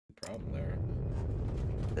up there.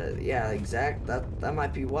 Yeah, exact. That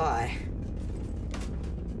might be why.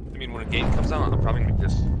 I mean, when a game comes out, I'm probably gonna be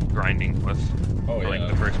just grinding quest. Oh yeah. Like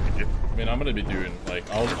the first video. I mean, I'm gonna be doing like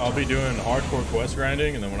I'll be doing hardcore quest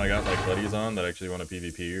grinding, and then when I got like buddies on that actually want to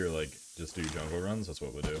PvP or like just do jungle runs, that's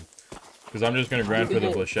what we'll do. Because I'm just gonna grind for the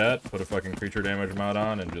Flechette, put a fucking creature damage mod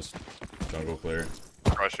on, and just jungle clear.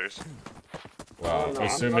 Crushers. Wow. Oh, no,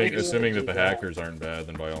 assuming that the hackers aren't bad,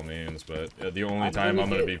 then by all means. But the only time I'm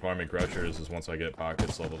gonna be farming crushers is once I get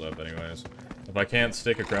pockets leveled up, anyways. If I can't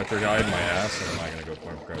stick a crusher guy in my ass, then I'm not gonna go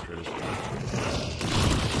farm crushers.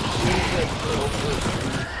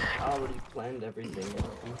 I already planned everything.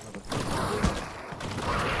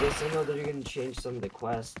 Yes, I know that you're gonna change some of the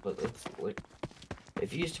quests, but it's like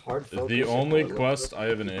if you used hard focus. The only quest I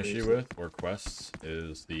have an issue with, or quests,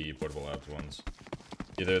 is the portable labs ones.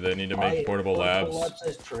 Either they need to make portable labs.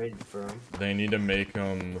 They need to make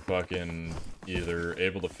them fucking either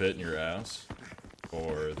able to fit in your ass,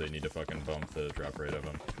 or they need to fucking bump the drop rate of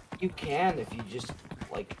them. You can if you just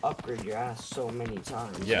like upgrade your ass so many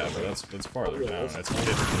times. Yeah, but that's farther down. That's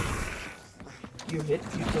 50. You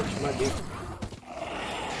touched my dude.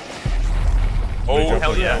 Oh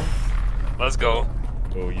hell yeah! Let's go.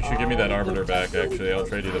 Oh, you should give me that Arbiter back. Actually, I'll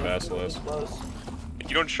trade you the Basilisk.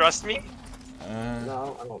 You don't trust me?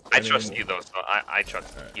 No, I don't. I trust you though, so I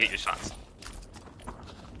trust you. You get your shots.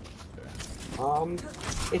 Okay.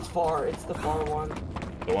 It's far. It's the far one.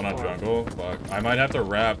 The one on jungle? Fuck. I might have to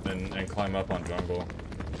wrap and climb up on jungle.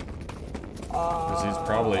 Because he's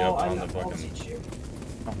probably up on the fucking... Teach you.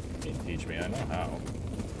 Oh, teach me, I know how.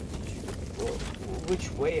 Well,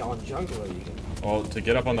 which way on jungle are you going? Well, to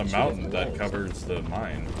get up on the mountain, that covers the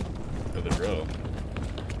mine. Or the drill.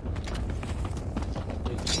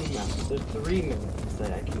 There's 3 minutes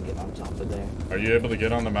that I can get on top of there. Are you able to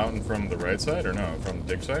get on the mountain from the right side, or no? From the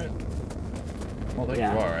dig site? Well, I think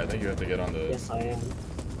you are. I think you have to get on the... Yes, I am.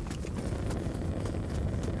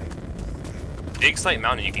 Dig site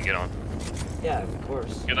mountain you can get on. Yeah, of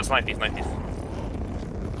course. Yeah, that's 90s, 90s.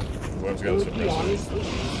 Web's got some honestly,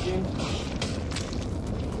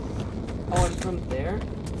 oh, and from there,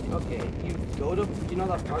 okay, you go to, you know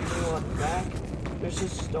that parking lot back? There's a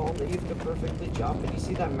stone that you have to perfectly jump, and you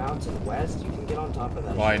see that mountain west, you can get on top of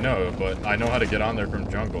that. Well, I know, but I know how to get on there from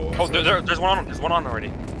jungle. Oh, there's one on. There's one on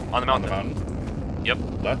already. On the mountain. On the mountain? Yep.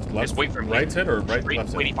 Left, Just wait for me. Right hit or right, left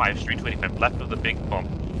hit? 25, straight 25. Left of the big bump.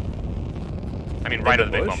 I mean, right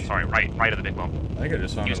of the big bump. Sorry, right of the big bump. I think I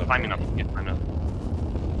just found him. He's climbing up. He's climbing up.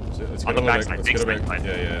 Let's get a little bit. Let's get a bit.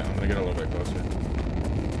 Yeah, I'm gonna get a little bit closer.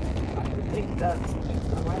 I think that's. I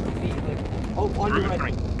might be like. Oh, on your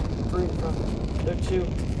right. Through in front. There are 2.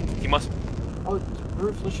 He must. Oh,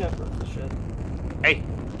 roof Flechette. Hey.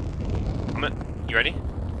 You ready?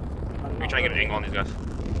 Are you trying to get an angle on these guys? I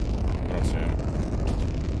don't see him.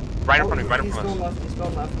 Right in front of me, right in front of us. He's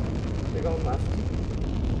going left. They're going left.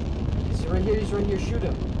 He's right here. Shoot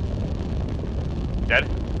him. Dead?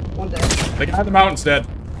 One dead. The guy on the mountain's dead.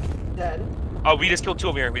 Dead. Oh, we just killed 2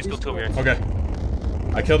 over here. Okay.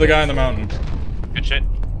 I killed the guy on the mountain. Good shit.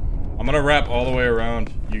 I'm gonna wrap all the way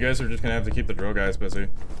around. You guys are just gonna have to keep the drill guys busy.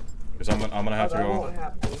 Because I'm gonna have to go. That won't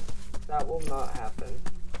happen. That will not happen.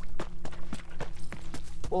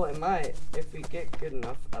 Well, it might if we get good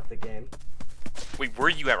enough at the game. Wait, where are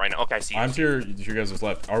you at right now? Okay, I see you. I'm to your guys'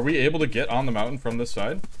 left. Are we able to get on the mountain from this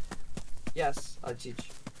side? Yes, I teach.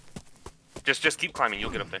 Just keep climbing. You'll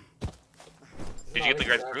get up there. Did you get the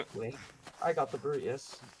guy's brute? I got the brute,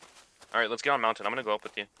 yes. Alright, let's get on mountain. I'm gonna go up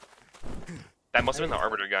with you. That must have been the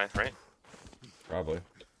Arbiter guy, right? Probably.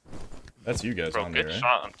 That's you guys on good there, right?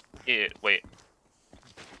 shot. Yeah, wait.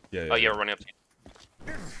 Yeah, Oh, yeah, we're running up to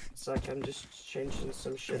you. It's like I'm just changing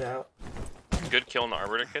some shit out. Good kill on the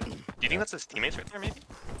Arbiter kid. Do you think that's his teammates right there, maybe?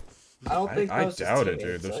 I don't think I doubt it,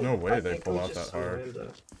 dude. There's no way they pull out that hard.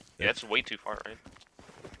 Yeah, it's way too far, right?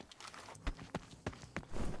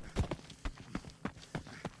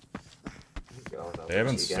 They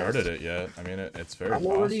haven't started it yet. I mean, it's very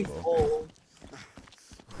possible. Already full.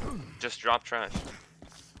 Just drop trash.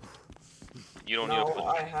 You don't need a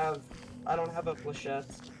Flechette. I don't have a Flechette.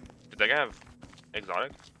 Did that guy have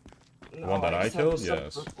exotic? The one that I killed?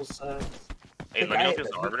 Yes. Hey, let me know if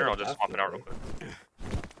it's Arbiter, I'll just swap it out real quick.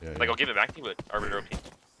 Yeah, like, I'll give it back to you, but Arbiter OP.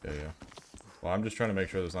 Yeah. Well, I'm just trying to make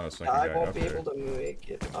sure there's not a second guy up there. I won't be able to make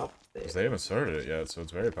it up there. Because they haven't started it yet, so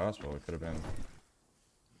it's very possible. It could have been...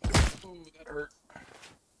 Ooh, that hurt.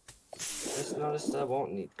 Just noticed I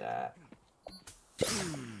won't need that.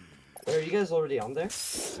 Are you guys already on there?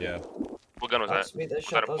 Yeah. What gun was that? That's me,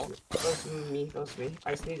 that was me.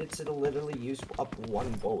 I just needed to literally use up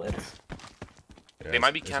 1 bullet. Yeah, they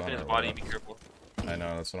might be camping his body, be careful. I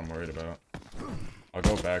know, that's what I'm worried about. I'll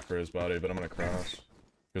go back for his body, but I'm gonna cross.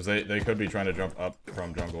 Because they could be trying to jump up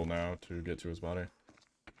from jungle now to get to his body.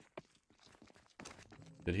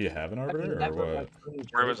 Did he have an arbiter or what?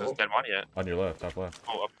 Where was his dead body at? On your left, top left.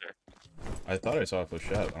 Oh, up there. I thought I saw a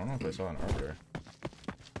flechette. I don't know if I saw an arbiter.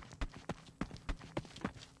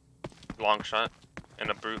 Long shot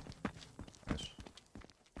and a brute. Nice.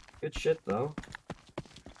 Good shit though.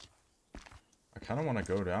 I kind of want to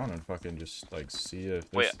go down and fucking just like see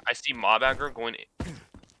if. This... Wait, I see mob aggro going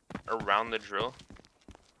around the drill.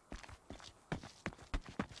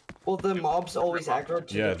 Well, the mobs always aggro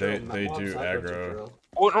to yeah, the they do aggro.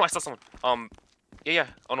 Oh no, I saw someone. Yeah.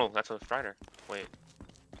 Oh no, that's a strider. Wait.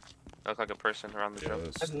 That looks like a person around the drill.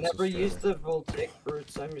 I've never used the voltaic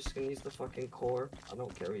brutes. I'm just gonna use the fucking core. I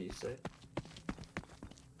don't care what you say.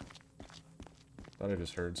 Thought I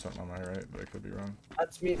just heard something on my right, but I could be wrong.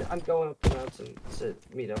 That's me. I'm going up the mountain to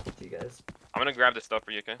meet up with you guys. I'm gonna grab this stuff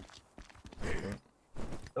for you, okay? Okay.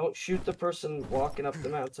 Don't shoot the person walking up the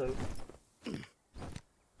mountain.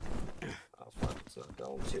 Oh fuck, it's not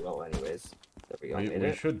going too well anyways. There we go,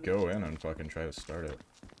 We should go in and fucking try to start it.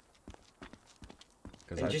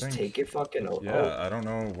 And just take it fucking over. Yeah, I don't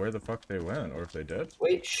know where the fuck they went, or if they did.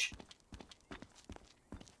 Wait, shh.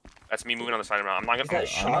 That's me moving on the side of the mountain. I'm not gonna. Is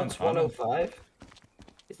that shots 105?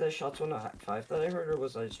 Is that shots 105 that I heard, or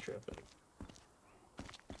was I just tripping?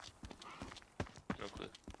 No clue.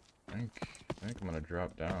 I think I'm gonna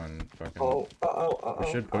drop down and fucking... Oh.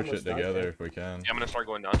 We should push it together if we can. Yeah, I'm gonna start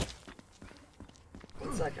going down.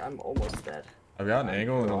 One sec, I'm almost dead. I've got an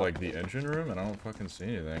angle into like the engine room and I don't fucking see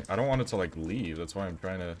anything. I don't want it to like leave, that's why I'm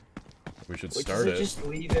trying to... We should start it. Just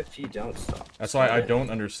leave if you don't stop. That's why I don't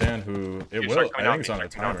understand who... It will, I think it's on a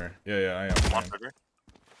timer. Yeah, I am.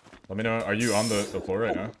 Let me know, are you on the floor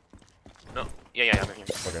right now? No. Yeah, I'm here.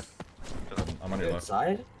 Okay. I'm on your left.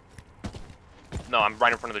 Inside? No, I'm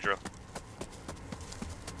right in front of the drill.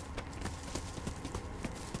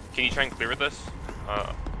 Can you try and clear with this?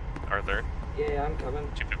 Our third? Yeah, I'm coming.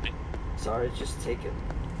 250. Sorry, just take it.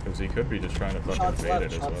 Because he could be just trying to fucking invade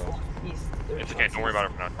it as well. It's okay, don't worry about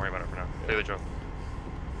it for now. Clear the drill.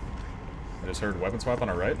 I just heard weapon swap on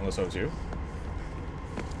our right, unless that was you.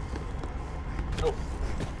 Nope.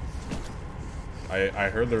 I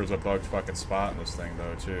heard there was a bugged fucking spot in this thing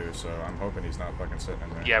though too, so I'm hoping he's not fucking sitting in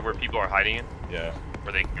there. Yeah, where people are hiding in? Yeah.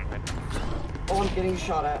 Where they can hide. Oh, I'm getting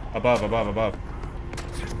shot at. Above.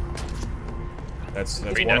 That's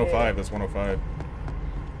 105, that's 105.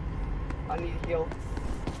 I need heal.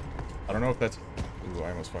 I don't know if that's... Ooh, I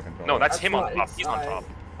almost fucking fell. No, that's him on top. He's on top.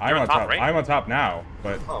 I'm on top, right? I'm on top now,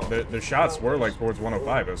 but the shots were like towards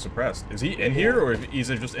 105, it was suppressed. Is he in here, or is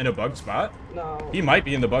he just in a bug spot? No. He might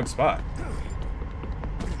be in the bug spot.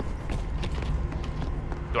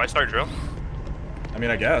 Do I start drill? I mean,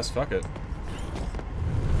 I guess, fuck it.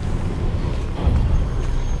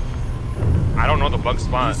 I don't know the bug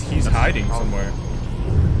spot. He's hiding somewhere.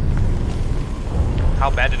 How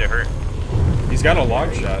bad did it hurt? He's got a long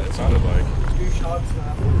shot, it sounded like. 2 shots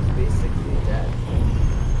now, he's basically dead.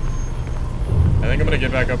 I think I'm gonna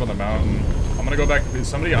get back up on the mountain. I'm gonna go back. Is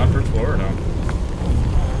somebody on first floor or no?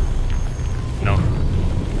 No.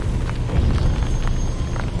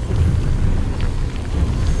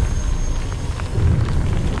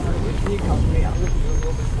 Can you come to me? I'm gonna do a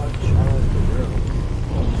little bit of Charlotte the drill.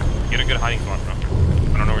 Get a good hiding spot, bro.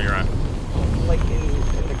 I don't know where you're at. Like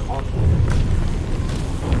in the conflict.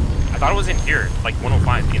 I thought it was in here, like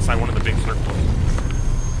 105, inside one of the big circles.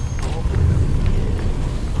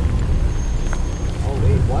 Oh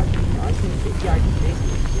wait, what? I can take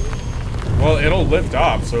it. Well, it'll lift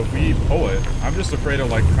off, so if we pull it, I'm just afraid to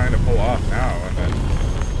like kind of pull off now and then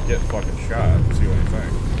get fucking shot. See what you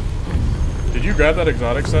think. Did you grab that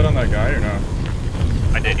exotic set on that guy or no?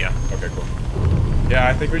 I did, yeah. Okay, cool. Yeah,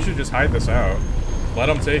 I think we should just hide this out. Let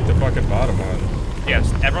them take the fucking bottom one.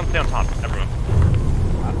 Yes, everyone stay on top. Everyone.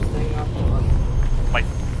 I'm staying up on. Like,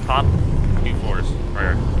 top 2 floors.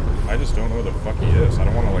 Right here. I just don't know where the fuck he is. I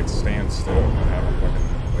don't want to like stand still and have him fucking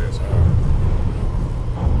play us out.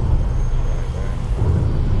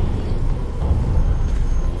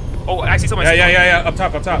 Oh, I see someone. Yeah. Up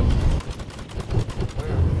top.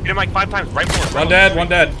 Hit him like 5 times. Right floor. One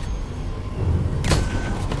dead.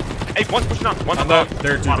 Hey, one's pushing up. One's on the,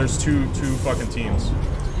 top. There's two fucking teams.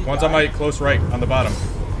 One's on my close right, on the bottom.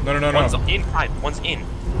 No. One's inside. One's in.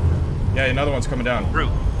 Yeah, another one's coming down. Through.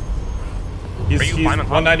 He's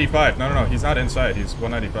 195. No. He's not inside. He's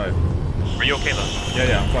 195. Are you okay though?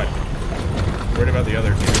 Yeah, I'm fine. Worried about the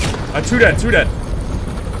other team. 2 dead.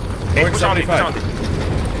 Hey, going 75.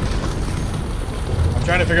 I'm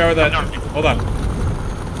trying to figure out where that. Hold on.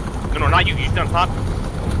 No, not you. You stand on top.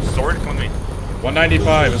 Sword, come with me.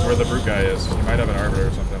 195 is where the brute guy is. He might have an arbiter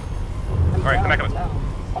or something. Alright, come back, come back.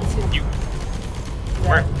 You.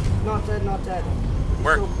 Where? Not dead, not dead. He's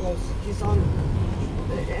Where? so close. He's on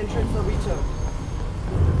the entrance that we took.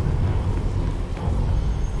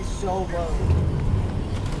 He's so low.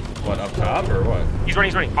 What, up top or what? He's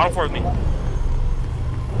running. Bottom floor with me.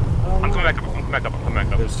 I'm coming back up. I'm coming back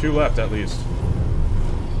up. There's 2 left at least.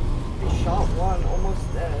 He shot one, almost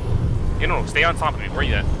dead. You know, stay on top of me. Where are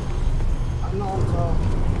you at? I'm not on top.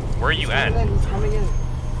 Where are you at? He's coming in.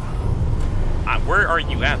 Where are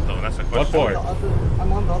you at, though? That's the question. What floor?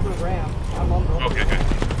 I'm on the other ramp. I'm on the other Okay.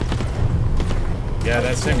 Yeah,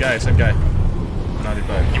 that's same guy.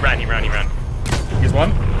 95. He ran. He's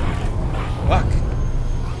one? Fuck.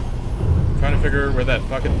 Trying to figure where that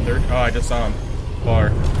fucking third. Oh, I just saw him.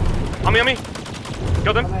 Far. On me.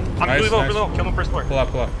 Killed him. I'm Nice, really low, nice. Kill him first floor. Pull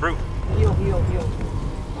up. Brute. Heal.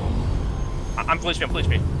 I'm full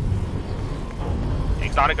HP.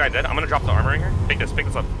 Exotic guy dead. I'm gonna drop the armor in here. Pick this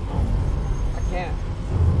up. I can't.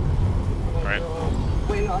 Alright.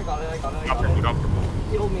 Wait, no, I got it. Drop purple.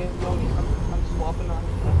 Heal me. I'm swapping on.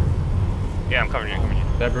 Yeah, I'm covering you.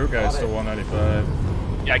 That brute guy is still 195.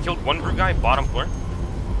 Yeah, I killed one brute guy, bottom floor.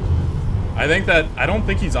 I don't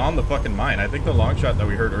think he's on the fucking mine. I think the long shot that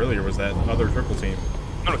we heard earlier was that other triple team.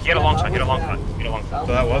 No, he had a long shot.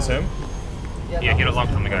 So that was him? Yeah, he had a long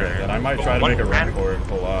shot on the guy. Okay, then I might try to make a run for it and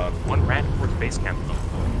pull off. One ran towards base camp, though.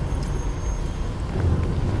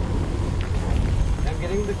 I'm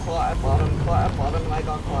getting the claw at bottom, and I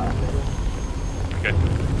got claw at middle. Okay.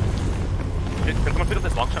 Can someone pick up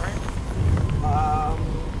this long shot right here? How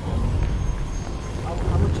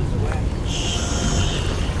much is it weigh?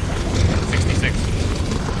 66.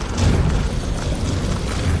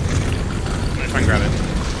 I'm gonna try and grab it.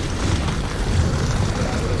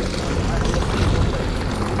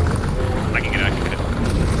 I can get it.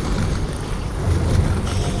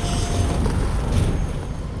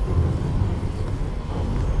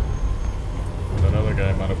 That other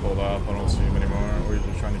guy might have pulled off. I don't see him anymore. We're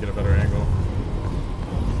just trying to get a better angle.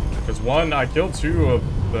 Because one, I killed 2 of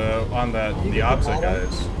the opposite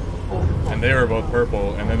guys. And they were both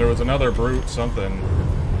purple. And then there was another brute something,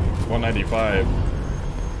 195,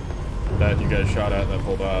 that you guys shot at that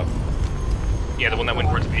pulled off. Yeah, the one that went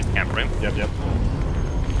towards base camp, right? Yep.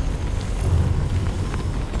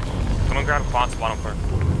 Someone grab Fox bottom floor.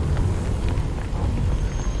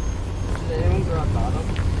 Did anyone grab bottom?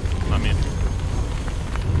 Not me.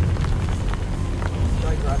 Should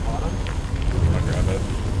I grab bottom? I'll grab it.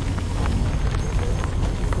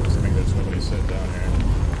 Assuming there's nobody sitting down here.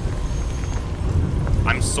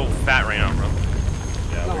 I'm so fat right now, bro.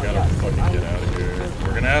 Yeah, we gotta fucking get out of here.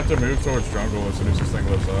 We're gonna have to move towards jungle as soon as this thing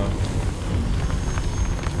lifts off.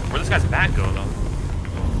 Where'd this guy's back go, though?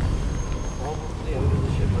 Probably under the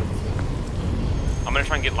ship. I'm gonna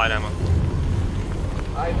try and get light ammo.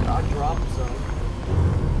 I dropped some.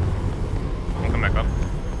 I'm come back up.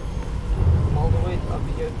 I'm all the way up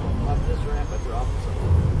here, up this ramp. I dropped some.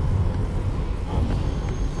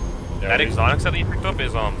 Yeah, That exotic set that you picked up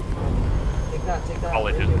is Take that. I'll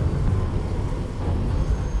let you.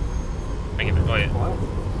 I give it. Oh yeah.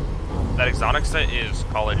 What? That exotic set is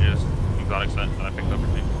college's exotic set that I picked up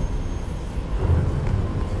for you.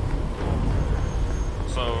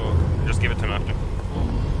 So just give it to him after.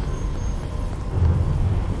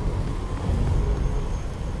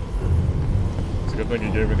 It's a good thing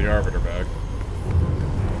you gave me the arbiter back.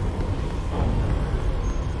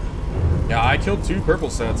 Yeah, I killed 2 purple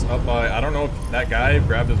sets up by, I don't know if that guy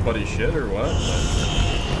grabbed his buddy's shit or what, but...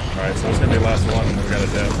 Alright, so it's gonna be the last one, and then we gotta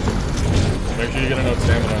dip. Make sure you get enough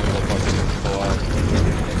stamina and we'll fucking pull out.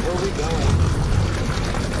 Where are we going?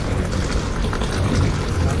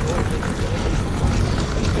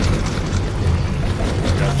 We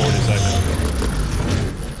got 40 seconds.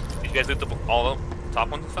 Did you guys loot all the top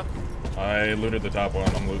ones and stuff? I looted the top one,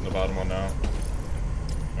 I'm looting the bottom one now.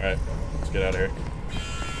 Alright, let's get out of here.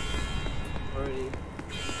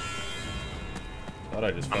 Thought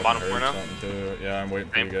I just fucking bottom heard floor now? something too. Yeah, I'm waiting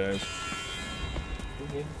for you guys.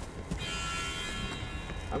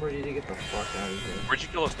 I'm ready to get the fuck out of here. Where'd you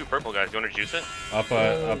kill those 2 purple guys? You want to juice it? Up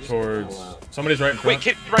towards... Somebody's right in front. Wait,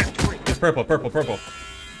 kid, right. It's purple. I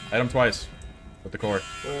hit him twice. With the core.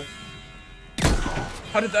 Where?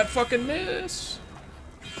 How did that fucking miss?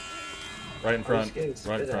 Right in front.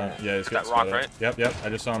 Right in front. Yeah, he's That getting rock, spit right? at. Yep. I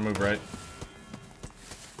just saw him move right.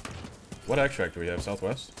 What extract do we have?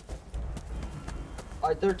 Southwest?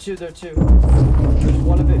 They're two. There's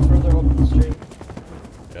one a bit further up the street.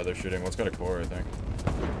 Yeah, they're shooting. One's got a core, I think.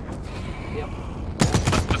 Yep.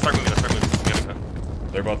 Let's start moving.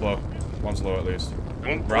 They're both low. One's low at least.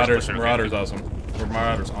 Marauders Marauders awesome. Or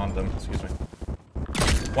Marauders on them, excuse me.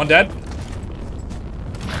 One dead.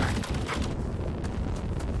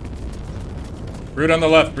 Brute on the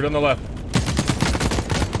left. Brute on the left.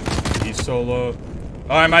 He's so low.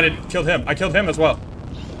 Oh, I might have killed him. I killed him as well.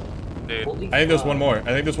 Dude. I think there's one more. I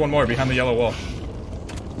think there's one more behind the yellow wall.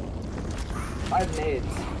 5 nades.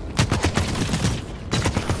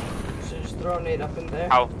 Should just throw a nade up in there.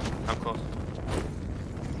 How? I'm close.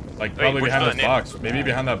 Like, probably behind that this box. Maybe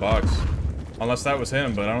behind that box. Unless that was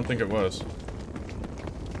him, but I don't think it was.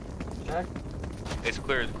 Check. It's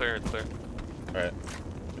clear, it's clear, it's clear. Alright.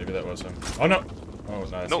 Maybe that was him. Oh, no! Oh,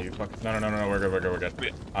 no, Nope. No, we're good, we're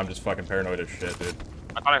good. I'm just fucking paranoid as shit, dude.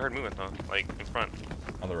 I thought I heard movement though, like in front.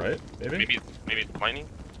 On the right? Maybe It's lightning.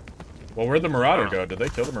 Well, where'd the Marauder go? Did they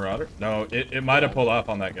kill the Marauder? No, it might have pulled off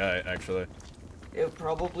on that guy, actually. It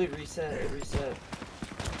probably reset. It reset.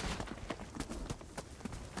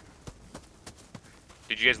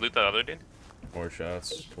 Did you guys loot that other dude? More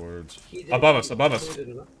shots towards... He did- Above us, he- above he us!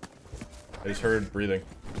 didn't know. I just heard breathing.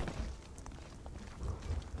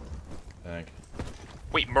 I think.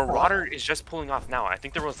 Wait, Marauder is just pulling off now. I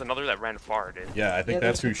think there was another that ran far, dude. Yeah, I think Yeah,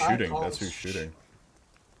 that's there's who's the 5 shooting. calls. That's who's shooting.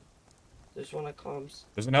 There's one that comes.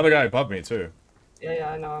 There's another guy above me, too. Yeah,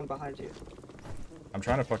 I know. I'm behind you. I'm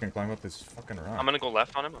trying to fucking climb up this fucking rock. I'm gonna go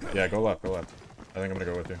left on him. Yeah, go left, go left. I think I'm gonna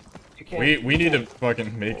go with you. You can't. We need to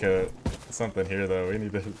fucking make something here, though. We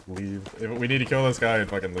need to leave. We need to kill this guy and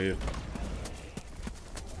fucking leave.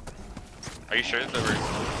 Are you sure that there were...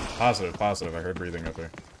 Positive, positive. I heard breathing up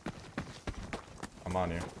there. I'm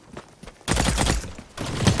on you.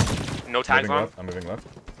 No tags Moving on him? left. I'm moving left.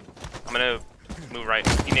 I'm gonna move right.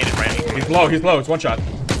 He naded right. He's low, it's one shot.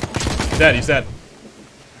 He's dead, he's dead.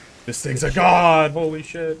 This thing's a god! Holy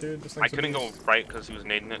shit, dude. This thing's I couldn't go right because he was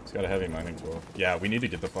nading it. It's got a heavy mining tool. Yeah, we need to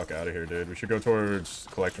get the fuck out of here, dude. We should go towards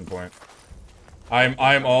collection point.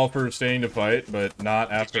 I'm all for staying to fight, but not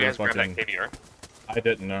Did after you guys grab fucking... that KBR? I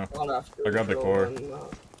didn't know. Not after I grabbed the drill core. and,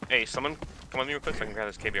 Hey, someone come with me real quick so I can grab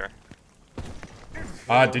this KBR.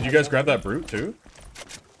 Did you guys grab that brute too?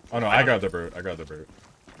 Oh no, I grabbed the brute. I grabbed the brute.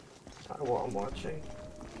 Well, I'm watching.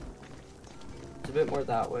 It's a bit more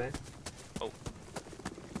that way. Oh.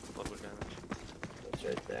 Bloodwood damage. It's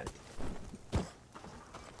right there.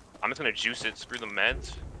 I'm just gonna juice it, screw the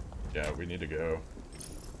meds. Yeah, we need to go.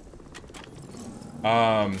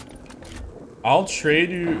 I'll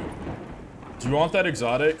trade you... Do you want that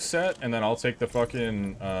exotic set, and then I'll take the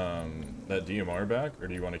fucking, that DMR back? Or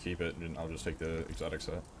do you want to keep it, and I'll just take the exotic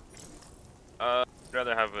set? I'd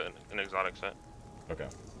rather have an exotic set. Okay.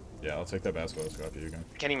 Yeah, I'll take that basketball scope you again.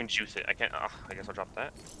 I can't even juice it. I can't. I guess I'll drop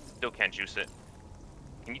that. Still can't juice it.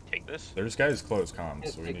 Can you take this? There's guys close comms,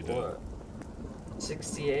 Can't so we take need to... what?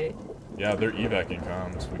 68? Yeah, they're evacing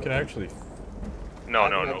comms. We could actually... No, I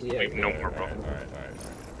no, have no. no idea. Wait, no Alright, more, bro. alright.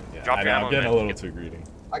 Yeah, Drop I your know, ammo I'm getting a and little get- too greedy.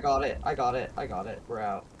 I got it. I got it. I got it. We're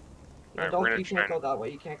out. No, Alright, don't. we're gonna You try can't and- go that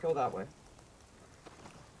way. You can't go that way.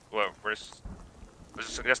 Well, just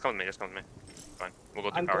come with me. Just come with me. Fine. We'll go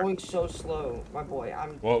through I'm power. going so slow, my boy.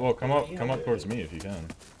 I'm. Well, come up 300. towards me if you can.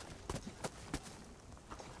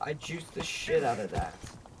 I juiced the shit out of that.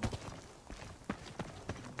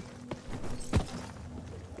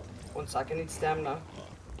 1 second, need stamina.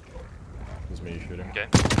 This is me shooting. Okay.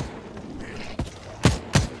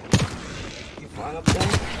 You flying up there?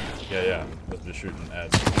 Yeah. Let's just shooting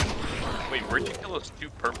ads. Wait, where'd you kill those 2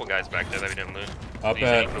 purple guys back there that we didn't loot?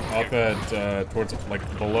 Towards,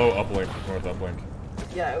 like, below uplink, north uplink.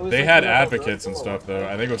 Yeah, it was. They like had another advocates and vertical. stuff, though.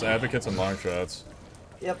 I think it was advocates and long shots.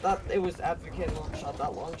 Yep, it was advocate long shot.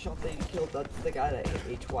 That long shot that you killed, that's the guy that hit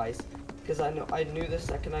me twice. Because I knew the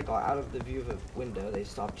second I got out of the view of a window, they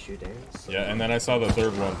stopped shooting. So. Yeah, and then I saw the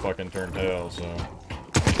third one fucking turn tail, so...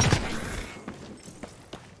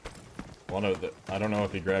 I don't know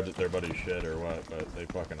if he grabbed at their buddy's shit or what, but they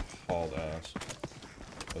fucking hauled ass.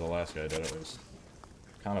 Or the last guy did at least.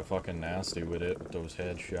 Kind of fucking nasty with it, with those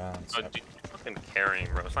headshots. Oh, dude, you're fucking carrying,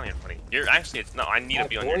 bro. It's not even funny. You're actually, it's no. I need to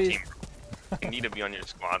be on your team. I need to be on your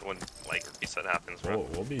squad when like reset happens, bro.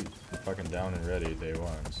 We'll be fucking down and ready day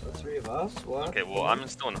one, so... The 3 of us? What? Okay, well, I'm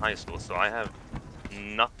still in high school, so I have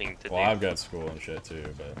nothing to do. Well, I've got school and shit too,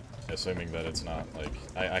 but assuming that it's not, like,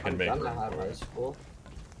 I can make I'm room gonna have for high it. school.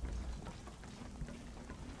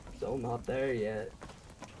 Still not there yet.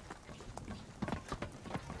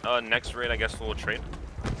 Next raid, I guess we'll trade.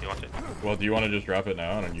 Do you want it? Well, do you want to just drop it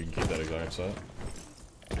now, and then you can keep that exact set?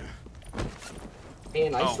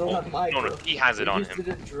 And I Oh, still well, have my. no, he has it We on just him.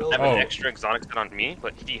 didn't drill I have Oh. an extra exotic set on me,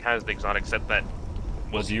 but he has the exotic set that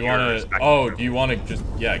Well, was do you yours want back to... Oh, in- do you want to just,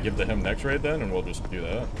 yeah, give to him next raid then, and we'll just do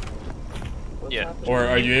that? What's Yeah. happening? Or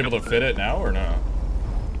are you able to fit it now, or no?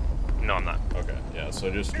 No, I'm not. Okay, yeah, so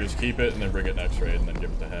just keep it, and then bring it next raid, and then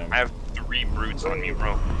give it to him. I have 3 brutes on me,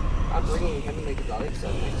 bro. I'm bringing him and the exotic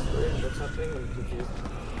set next to what's happening? I'm confused.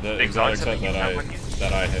 The exotic set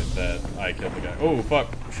that I hit, that I killed the guy. Oh fuck!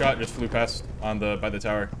 Shot just flew past on the by the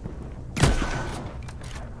tower. It's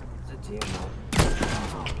a DMO.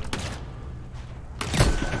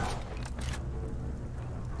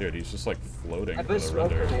 Dude, he's just like floating. I put a smoke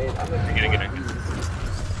grenade. I'm Get it.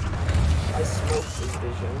 I smoked his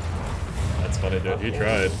vision. That's funny, dude. He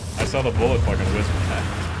tried. I saw the bullet fucking whiz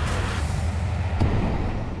past.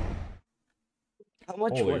 How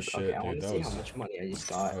much Holy was? shit, Okay, dude, I want to that see was- how much money I just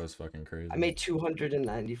got. That was fucking crazy. I made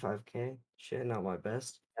 295k. Shit, not my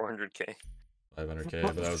best. 400k. 500k,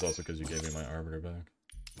 but that was also because you gave me my arbiter back.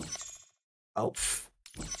 Oh,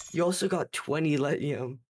 you also got 20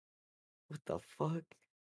 lithium. What the fuck?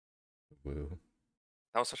 Woo.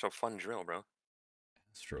 That was such a fun drill, bro.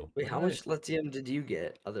 Astral. Wait, how much lithium did you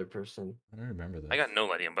get, other person? I don't remember that. I got no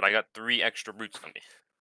lithium, but I got 3 extra brutes on me.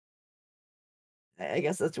 I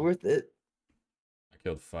guess that's worth it. I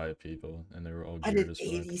killed 5 people, and they were all I geared did as fuck.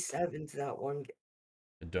 87 to that one.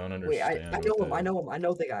 I don't Wait, understand. I know him. I know him. I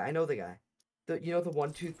know the guy. I know the guy. You know the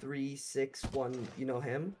 1 2 3 6 1. You know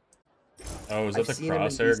him? Oh, is that the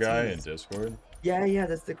crosshair guy in Discord? Yeah,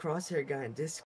 that's the crosshair guy in Discord.